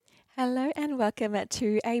Hello and welcome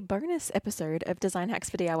to a bonus episode of Design Hacks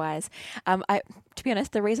for DIYs. To be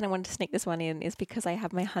honest, the reason I wanted to sneak this one in is because I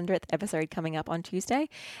have my 100th episode coming up on Tuesday,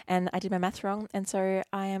 and I did my maths wrong, and so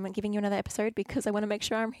I am giving you another episode because I want to make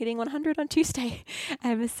sure I'm hitting 100 on Tuesday.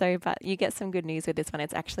 But you get some good news with this one.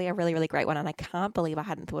 It's actually a really, really great one, and I can't believe I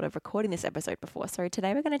hadn't thought of recording this episode before. So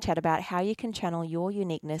today we're going to chat about how you can channel your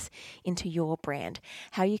uniqueness into your brand,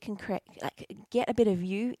 how you can get a bit of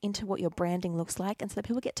you into what your branding looks like, and so that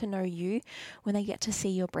people get to know you when they get to see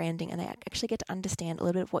your branding and they actually get to understand a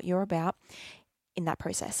little bit of what you're about in that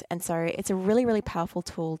process. And so it's a really, really powerful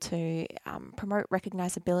tool to promote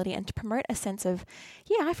recognizability and to promote a sense of,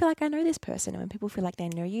 I feel like I know this person. And when people feel like they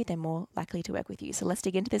know you, they're more likely to work with you. So let's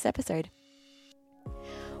dig into this episode.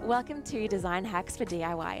 Welcome to Design Hacks for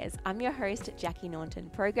DIYers. I'm your host, Jackie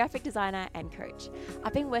Naunton, pro graphic designer and coach.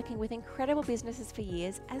 I've been working with incredible businesses for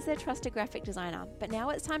years as their trusted graphic designer, but now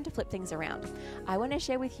it's time to flip things around. I want to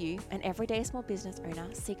share with you, an everyday small business owner,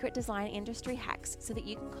 secret design industry hacks so that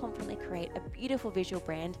you can confidently create a beautiful visual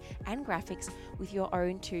brand and graphics with your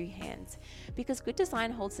own two hands. Because good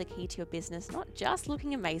design holds the key to your business, not just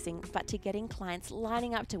looking amazing, but to getting clients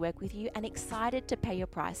lining up to work with you and excited to pay your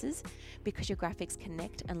prices because your graphics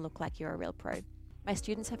connect and look like you're a real pro. My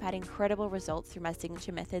students have had incredible results through my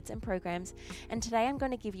signature methods and programs, and today I'm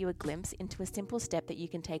going to give you a glimpse into a simple step that you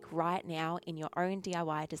can take right now in your own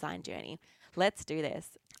DIY design journey. Let's do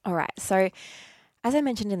this. All right, so as I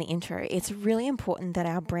mentioned in the intro, it's really important that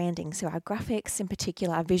our branding, so our graphics in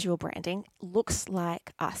particular, our visual branding, looks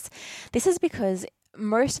like us. This is because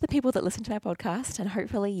most of the people that listen to my podcast, and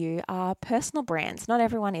hopefully you, are personal brands. Not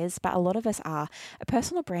everyone is, but a lot of us are. A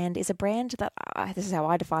personal brand is a brand that, this is how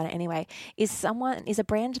I define it anyway, is a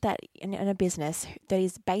brand that in a business that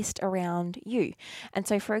is based around you. And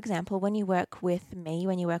so, for example, when you work with me,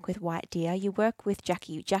 when you work with White Deer, you work with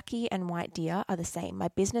Jackie. Jackie and White Deer are the same. My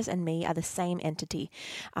business and me are the same entity.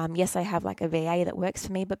 Yes, I have like a VA that works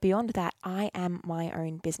for me, but beyond that, I am my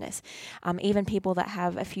own business. Even people that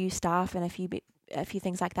have a few staff and a few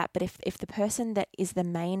things like that. But if the person that is the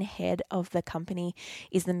main head of the company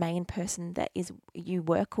is the main person that is you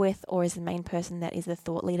work with, or is the main person that is the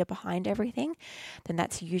thought leader behind everything, then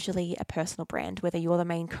that's usually a personal brand. Whether you're the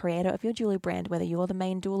main creator of your jewelry brand, whether you're the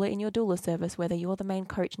main doula in your doula service, whether you're the main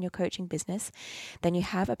coach in your coaching business, then you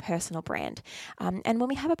have a personal brand. And when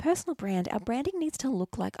we have a personal brand, our branding needs to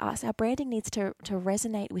look like us. Our branding needs to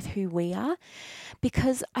resonate with who we are,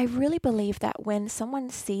 because I really believe that when someone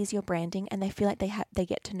sees your branding and they feel like they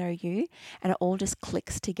get to know you and it all just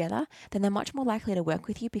clicks together, then they're much more likely to work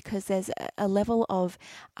with you, because there's a level of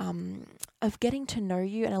getting to know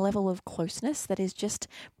you and a level of closeness that is just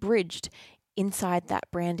bridged inside that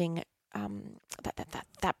branding,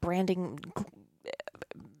 that branding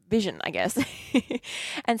vision, I guess.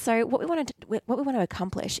 And so what we want to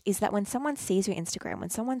accomplish is that when someone sees your Instagram, when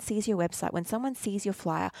someone sees your website, when someone sees your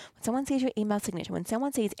flyer, when someone sees your email signature, when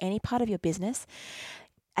someone sees any part of your business,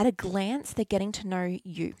 at a glance, they're getting to know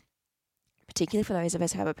you, particularly for those of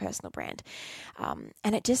us who have a personal brand. And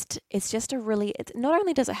not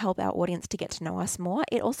only does it help our audience to get to know us more,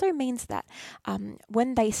 it also means that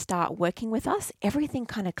when they start working with us, everything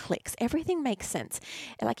kind of clicks. Everything makes sense.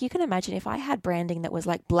 Like, you can imagine if I had branding that was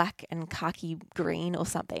like black and khaki green or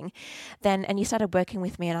something, and you started working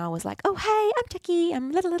with me and I was like, oh, hey, I'm Jackie,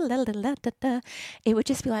 I'm it would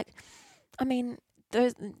just be like, I mean,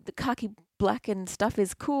 the khaki black and stuff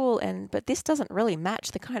is cool, but this doesn't really match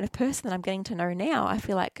the kind of person that I'm getting to know now. I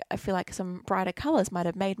feel like some brighter colors might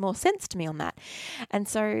have made more sense to me on that. And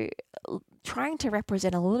so trying to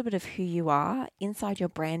represent a little bit of who you are inside your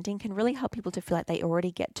branding can really help people to feel like they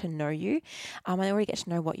already get to know you, and they already get to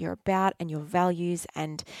know what you're about and your values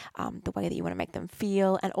and the way that you want to make them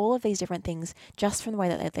feel, and all of these different things just from the way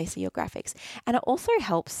that they see your graphics. And it also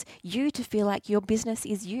helps you to feel like your business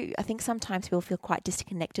is you. I think sometimes people feel quite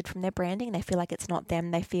disconnected from their branding. They feel like it's not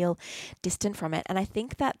them. They feel distant from it. And I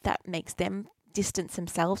think that makes them distance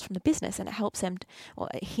themselves from the business, and it helps them, or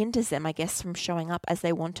it hinders them, I guess, from showing up as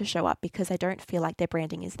they want to show up, because they don't feel like their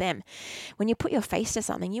branding is them. When you put your face to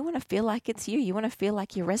something, you want to feel like it's you. You want to feel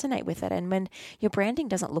like you resonate with it. And when your branding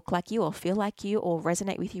doesn't look like you or feel like you or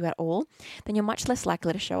resonate with you at all, then you're much less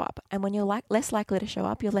likely to show up. And when you're less likely to show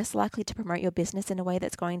up, you're less likely to promote your business in a way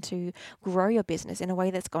that's going to grow your business, in a way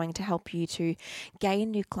that's going to help you to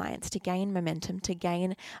gain new clients, to gain momentum, to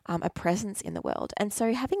gain a presence in the world. And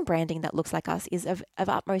so having branding that looks like us is of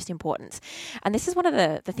utmost importance. And this is one of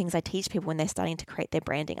the things I teach people when they're starting to create their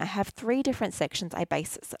branding. I have 3 different sections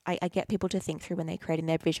I get people to think through when they're creating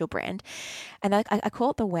their visual brand. And I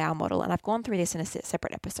call it the WOW model. And I've gone through this in a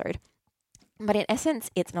separate episode. But in essence,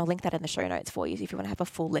 and I'll link that in the show notes for you if you want to have a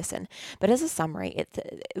full listen. But as a summary,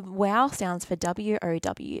 WOW stands for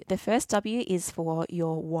WOW. The first W is for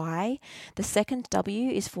your why. The second W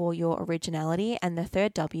is for your originality. And the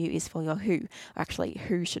third W is for your who. Actually,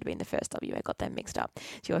 who should have been the first W. I got them mixed up.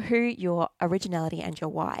 So your who, your originality, and your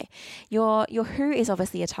why. Your who is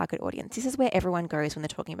obviously your target audience. This is where everyone goes when they're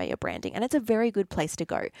talking about your branding. And it's a very good place to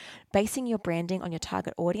go. Basing your branding on your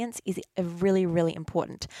target audience is really, really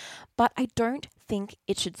important. But I don't think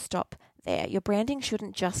it should stop there. Your branding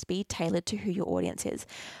shouldn't just be tailored to who your audience is.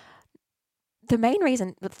 The main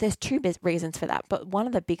reason, there's two reasons for that, but one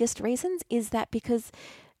of the biggest reasons is that because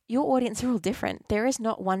your audience are all different. There is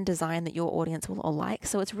not one design that your audience will all like.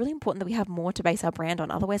 So it's really important that we have more to base our brand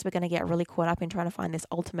on. Otherwise, we're going to get really caught up in trying to find this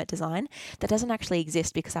ultimate design that doesn't actually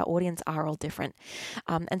exist because our audience are all different.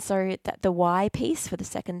 And so that the why piece for the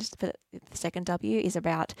second W is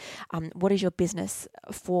about what is your business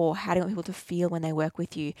for? How do you want people to feel when they work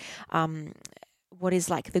with you? What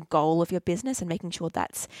is like the goal of your business, and making sure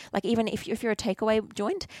that's like, even if you're a takeaway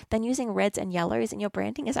joint, then using reds and yellows in your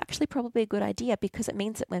branding is actually probably a good idea, because it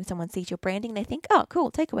means that when someone sees your branding, they think, oh,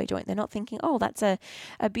 cool, takeaway joint. They're not thinking, oh, that's a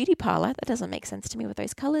beauty parlor. That doesn't make sense to me with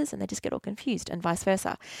those colors, and they just get all confused, and vice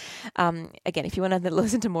versa. Again, if you want to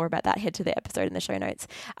listen to more about that, head to the episode in the show notes.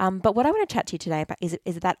 But what I want to chat to you today about is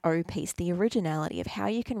that O piece, the originality of how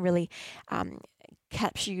you can really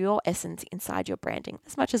capture your essence inside your branding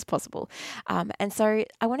as much as possible. And so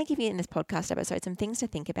I want to give you in this podcast episode some things to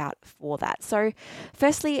think about for that. So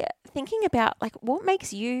firstly, thinking about like what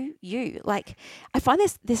makes you you. Like I find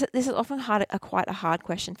this is often quite a hard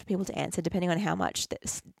question for people to answer, depending on how much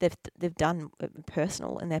they've done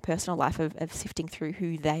personal in their personal life of sifting through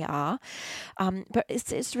who they are. But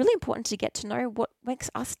it's really important to get to know what makes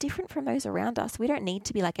us different from those around us. We don't need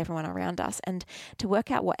to be like everyone around us, and to work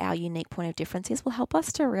out what our unique point of difference is will help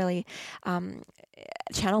us to really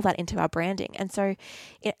channel that into our branding. And so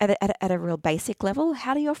at a real basic level,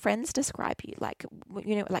 how do your friends describe you? Like,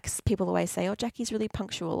 like people always say, oh, Jackie's really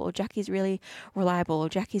punctual, or Jackie's really reliable, or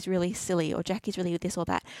Jackie's really silly, or Jackie's really this or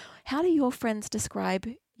that. How do your friends describe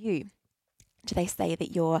you? Do they say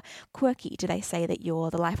that you're quirky? Do they say that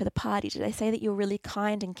you're the life of the party? Do they say that you're really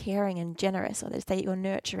kind and caring and generous? Or do they say that you're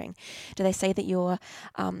nurturing? Do they say that you're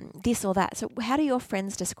this or that? So how do your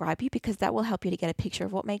friends describe you? Because that will help you to get a picture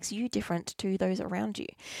of what makes you different to those around you.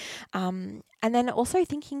 And then also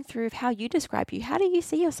thinking through how you describe you. How do you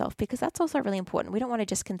see yourself? Because that's also really important. We don't want to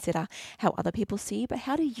just consider how other people see you, but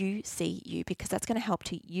how do you see you? Because that's going to help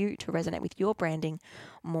you to resonate with your branding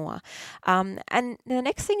more. And the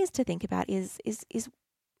next thing is to think about is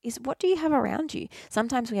what do you have around you?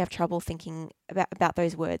 Sometimes we have trouble thinking about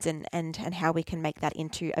those words and how we can make that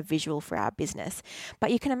into a visual for our business.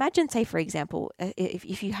 But you can imagine, say, for example,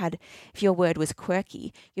 if your word was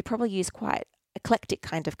quirky, you'd probably use quite eclectic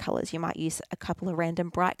kind of colors. You might use a couple of random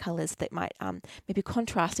bright colors that might maybe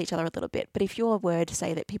contrast each other a little bit. But if your word,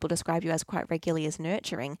 say, that people describe you as quite regularly as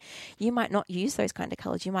nurturing, you might not use those kind of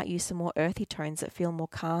colors. You might use some more earthy tones that feel more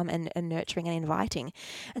calm and nurturing and inviting.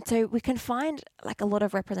 And so we can find like a lot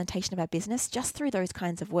of representation of our business just through those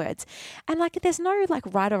kinds of words. And like there's no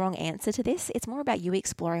like right or wrong answer to this. It's more about you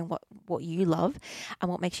exploring what you love and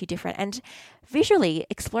what makes you different. And visually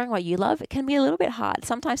exploring what you love, it can be a little bit hard.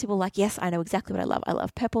 Sometimes people are like, yes, I know exactly what I love. I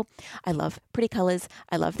love purple. I love pretty colors.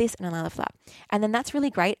 I love this and I love that. And then that's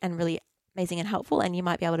really great and really amazing and helpful, and you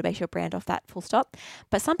might be able to base your brand off that, full stop.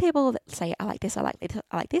 But some people say, I like this, I like this,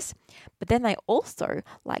 I like this, but then they also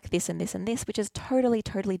like this and this and this, which is totally,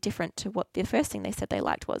 totally different to what the first thing they said they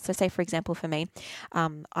liked was. So say, for example, for me,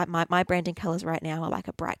 my branding colors right now are like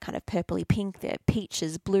a bright kind of purpley pink, they're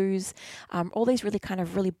peaches, blues, all these really kind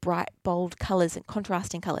of really bright, bold colors and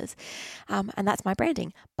contrasting colors. And that's my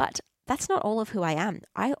branding. But that's not all of who I am.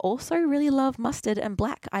 I also really love mustard and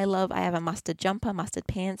black. I have a mustard jumper, mustard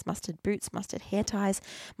pants, mustard boots, mustard hair ties,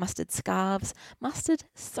 mustard scarves, mustard,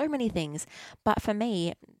 so many things. But for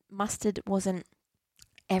me, mustard wasn't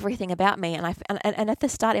everything about me. And at the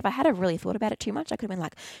start, if I had really thought about it too much, I could have been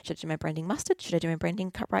like, should I do my branding mustard? Should I do my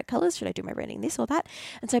branding bright colors? Should I do my branding this or that?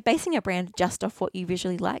 And so basing a brand just off what you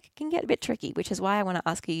visually like can get a bit tricky, which is why I want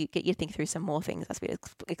to get you to think through some more things as we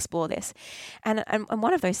explore this. And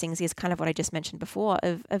one of those things is kind of what I just mentioned before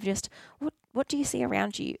of just what do you see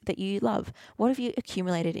around you that you love? What have you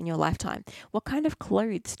accumulated in your lifetime? What kind of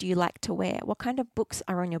clothes do you like to wear? What kind of books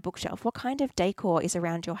are on your bookshelf? What kind of decor is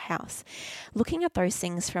around your house? Looking at those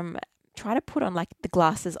things try to put on like the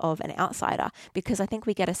glasses of an outsider, because I think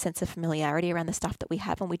we get a sense of familiarity around the stuff that we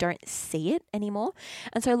have and we don't see it anymore.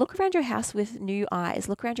 And so look around your house with new eyes.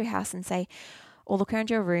 Look around your house and say, or look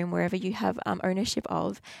around your room, wherever you have ownership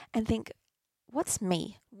of, and think, what's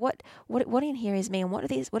me? what in here is me, and what are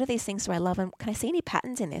these things do I love, and can I see any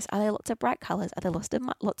patterns in this? Are there lots of bright colors? Are there lots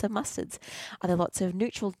of mustards? Are there lots of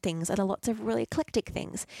neutral things? Are there lots of really eclectic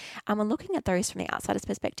things? And looking at those from the outsider's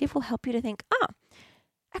perspective will help you to think,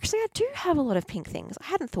 actually, I do have a lot of pink things. I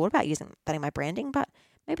hadn't thought about using that in my branding, but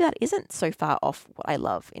maybe that isn't so far off what I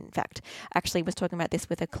love. In fact, I actually was talking about this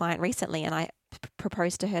with a client recently, and I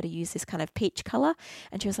proposed to her to use this kind of peach color,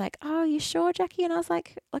 and she was like, "Oh, you sure, Jackie?" And I was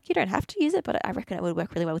like, you don't have to use it, but I reckon it would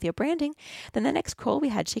work really well with your branding. Then the next call we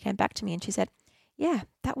had, she came back to me and she said, "Yeah,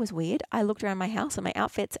 that was weird. I looked around my house and my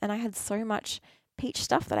outfits, and I had so much peach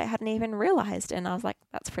stuff that I hadn't even realized." And I was like,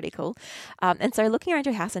 that's pretty cool. And so looking around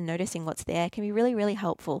your house and noticing what's there can be really, really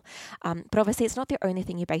helpful. But obviously it's not the only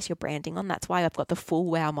thing you base your branding on. That's why I've got the full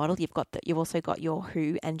wow model. You've also got your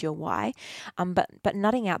who and your why. But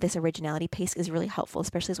nutting out this originality piece is really helpful,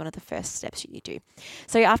 especially as one of the first steps you do.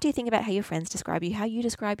 So after you think about how your friends describe you, how you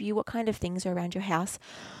describe you, what kind of things are around your house,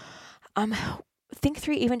 think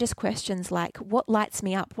through even just questions like, what lights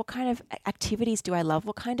me up? What kind of activities do I love?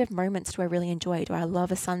 What kind of moments do I really enjoy? Do I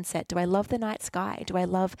love a sunset? Do I love the night sky? Do I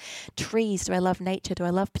love trees? Do I love nature? Do I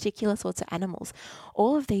love particular sorts of animals?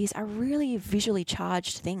 All of these are really visually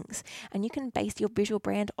charged things, and you can base your visual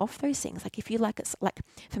brand off those things. Like if you like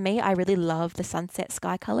for me, I really love the sunset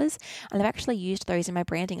sky colors, and I've actually used those in my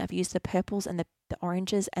branding. I've used the purples and the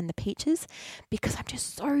oranges and the peaches because I'm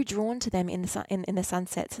just so drawn to them in the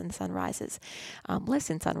sunsets and sunrises. Less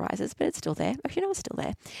in sunrises, but it's still there. Actually, no, it's still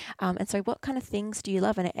there. And so what kind of things do you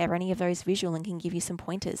love? And are any of those visual and can give you some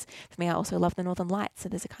pointers? For me, I also love the northern lights. So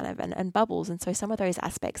there's a kind of, and bubbles. And so some of those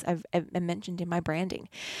aspects I've mentioned in my branding.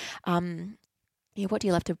 What do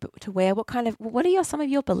you love to wear? What are some of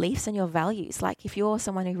your beliefs and your values? Like if you're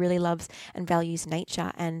someone who really loves and values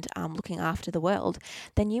nature and looking after the world,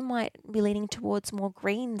 then you might be leaning towards more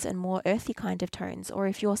greens and more earthy kind of tones. Or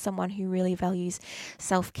if you're someone who really values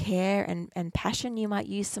self-care and passion, you might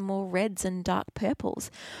use some more reds and dark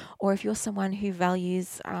purples. Or if you're someone who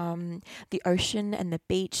values the ocean and the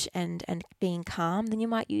beach and being calm, then you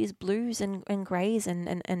might use blues and greys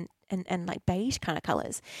and like beige kind of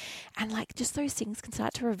colors. And like just those things can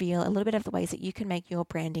start to reveal a little bit of the ways that you can make your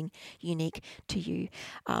branding unique to you.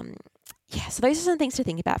 So those are some things to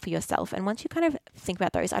think about for yourself. And once you kind of think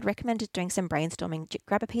about those, I'd recommend just doing some brainstorming.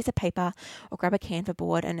 Grab a piece of paper or grab a Canva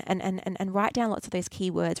board and write down lots of those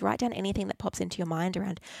keywords. Write down anything that pops into your mind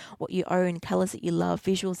around what you own, colors that you love,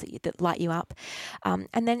 visuals that light you up. And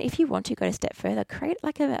then if you want to go a step further, create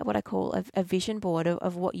like what I call a vision board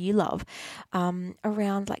of what you love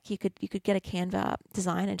around, like you could get a Canva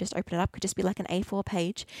design and just open it up. It could just be like an A4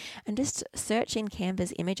 page and just search in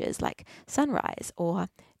Canva's images like sunrise or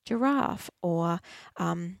giraffe or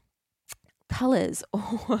colors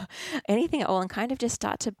or anything at all, and kind of just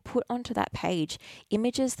start to put onto that page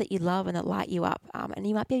images that you love and that light you up. And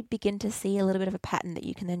you might begin to see a little bit of a pattern that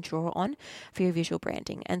you can then draw on for your visual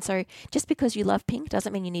branding. And so just because you love pink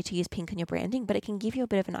doesn't mean you need to use pink in your branding, but it can give you a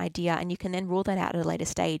bit of an idea, and you can then rule that out at a later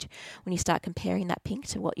stage when you start comparing that pink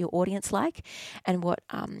to what your audience like and what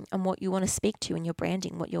you want to speak to in your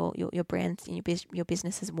branding, what your brand and your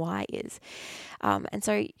business's why is. And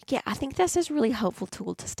so I think that's just a really helpful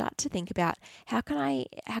tool to start to think about. How can I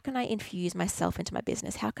infuse myself into my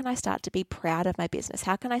business? How can I start to be proud of my business?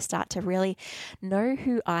 How can I start to really know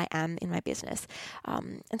who I am in my business?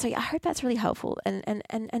 And so I hope that's really helpful. And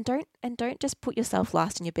don't just put yourself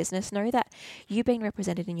last in your business. Know that you being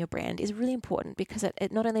represented in your brand is really important, because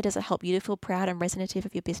it not only does it help you to feel proud and representative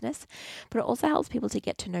of your business, but it also helps people to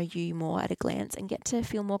get to know you more at a glance and get to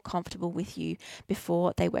feel more comfortable with you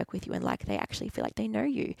before they work with you, and like they actually feel like they know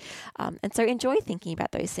you. And so enjoy thinking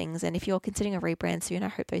about those things. And if you're considering a rebrand soon, I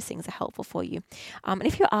hope those things are helpful for you. And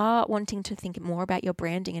if you are wanting to think more about your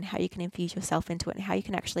branding and how you can infuse yourself into it and how you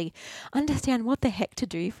can actually understand what the heck to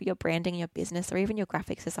do for your branding and your business or even your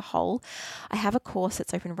graphics as a whole, I have a course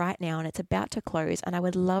that's open right now and it's about to close, and I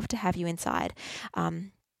would love to have you inside.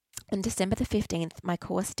 On December the 15th, my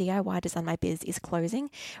course DIY Design My Biz is closing.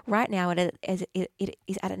 Right now, it is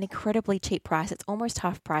at an incredibly cheap price. It's almost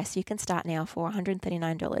half price. You can start now for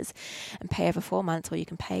 $139 and pay over 4 months, or you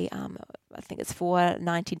can pay, I think it's $490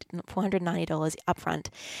 upfront.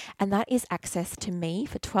 And that is access to me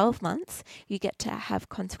for 12 months. You get to have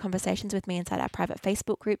conversations with me inside our private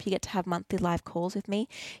Facebook group. You get to have monthly live calls with me,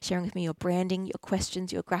 sharing with me your branding, your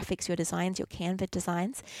questions, your graphics, your designs, your Canva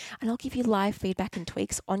designs. And I'll give you live feedback and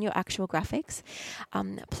tweaks on your actual graphics.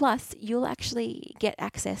 Plus, you'll actually get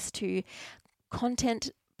access to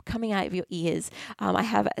content coming out of your ears. I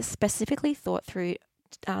have specifically thought through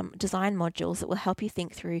design modules that will help you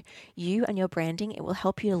think through you and your branding. It will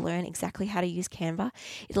help you to learn exactly how to use Canva.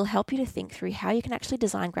 It'll help you to think through how you can actually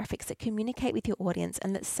design graphics that communicate with your audience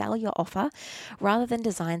and that sell your offer, rather than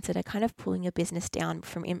designs that are kind of pulling your business down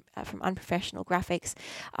from unprofessional graphics,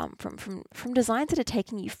 from designs that are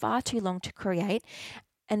taking you far too long to create,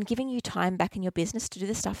 and giving you time back in your business to do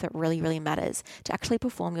the stuff that really, really matters, to actually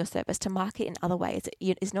perform your service, to market in other ways.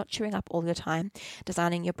 It is not chewing up all your time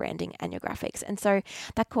designing your branding and your graphics. And so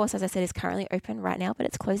that course, as I said, is currently open right now, but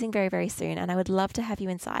it's closing very, very soon. And I would love to have you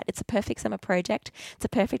inside. It's a perfect summer project. It's a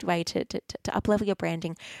perfect way to up-level your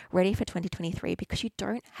branding ready for 2023, because you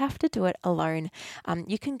don't have to do it alone.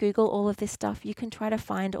 You can Google all of this stuff. You can try to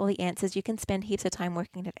find all the answers. You can spend heaps of time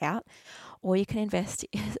working it out, or you can invest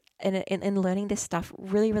in learning this stuff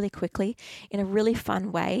really, really quickly in a really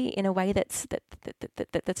fun way, in a way that's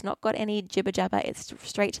not got any jibber jabber. It's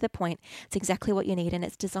straight to the point. It's exactly what you need, and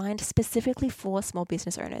it's designed specifically for small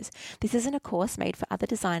business owners. This isn't a course made for other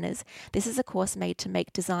designers. This is a course made to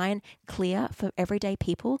make design clear for everyday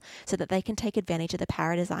people, so that they can take advantage of the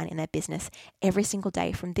power of design in their business every single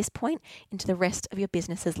day from this point into the rest of your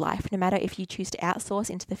business's life. No matter if you choose to outsource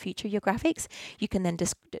into the future your graphics, you can then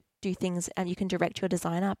just do things and you can direct your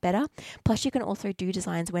designer better. Plus, you can also do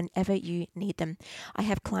designs whenever you need them. I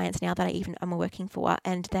have clients now that I'm working for,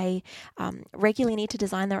 and they regularly need to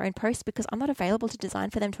design their own posts because I'm not available to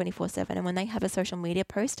design for them 24/7. And when they have a social media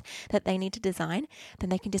post that they need to design,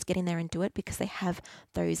 then they can just get in there and do it because they have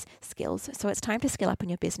those skills. So it's time to skill up in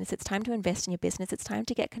your business. It's time to invest in your business. It's time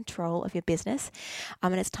to get control of your business.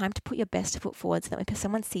 And it's time to put your best foot forward, so that when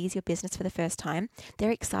someone sees your business for the first time,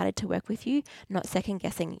 they're excited to work with you, not second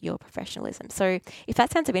guessing your professionalism. So if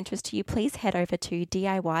that sounds of interest to you, please head over to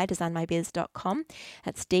DIYdesignmybiz.com.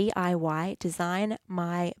 That's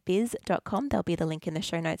DIYdesignmybiz.com. There'll be the link in the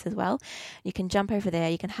show notes as well. You can jump over there.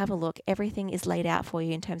 You can have a look. Everything is laid out for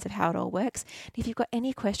you in terms of how it all works. And if you've got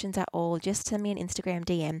any questions at all, just send me an Instagram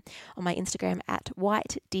DM on my Instagram at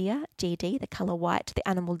whitedeergd, the color white, the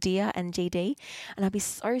animal deer, and GD. And I'll be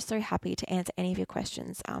so happy to answer any of your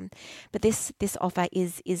questions. But this offer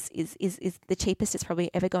is the cheapest it's probably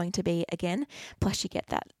ever going to be again. Plus, you get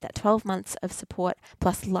that 12 months of support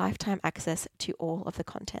plus lifetime access to all of the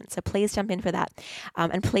content. So please jump in for that.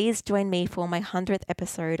 And please join me for my 100th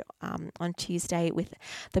episode on Tuesday with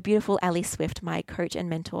the beautiful Ali Swift. My coach and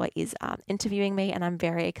mentor is interviewing me, and I'm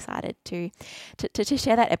very excited to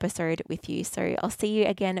share that episode with you. So I'll see you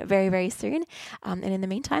again very, very soon. And in the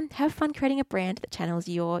meantime, have fun creating a brand that channels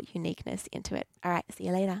your uniqueness into it. All right, see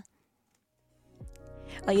you later.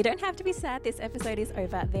 Well, you don't have to be sad. This episode is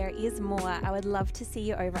over. There is more. I would love to see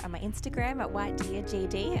you over on my Instagram at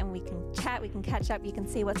whitedeergd, and we can chat, we can catch up, you can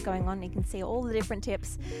see what's going on, you can see all the different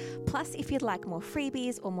tips. Plus, if you'd like more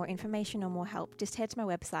freebies or more information or more help, just head to my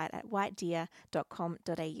website at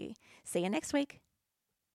whitedeer.com.au. See you next week.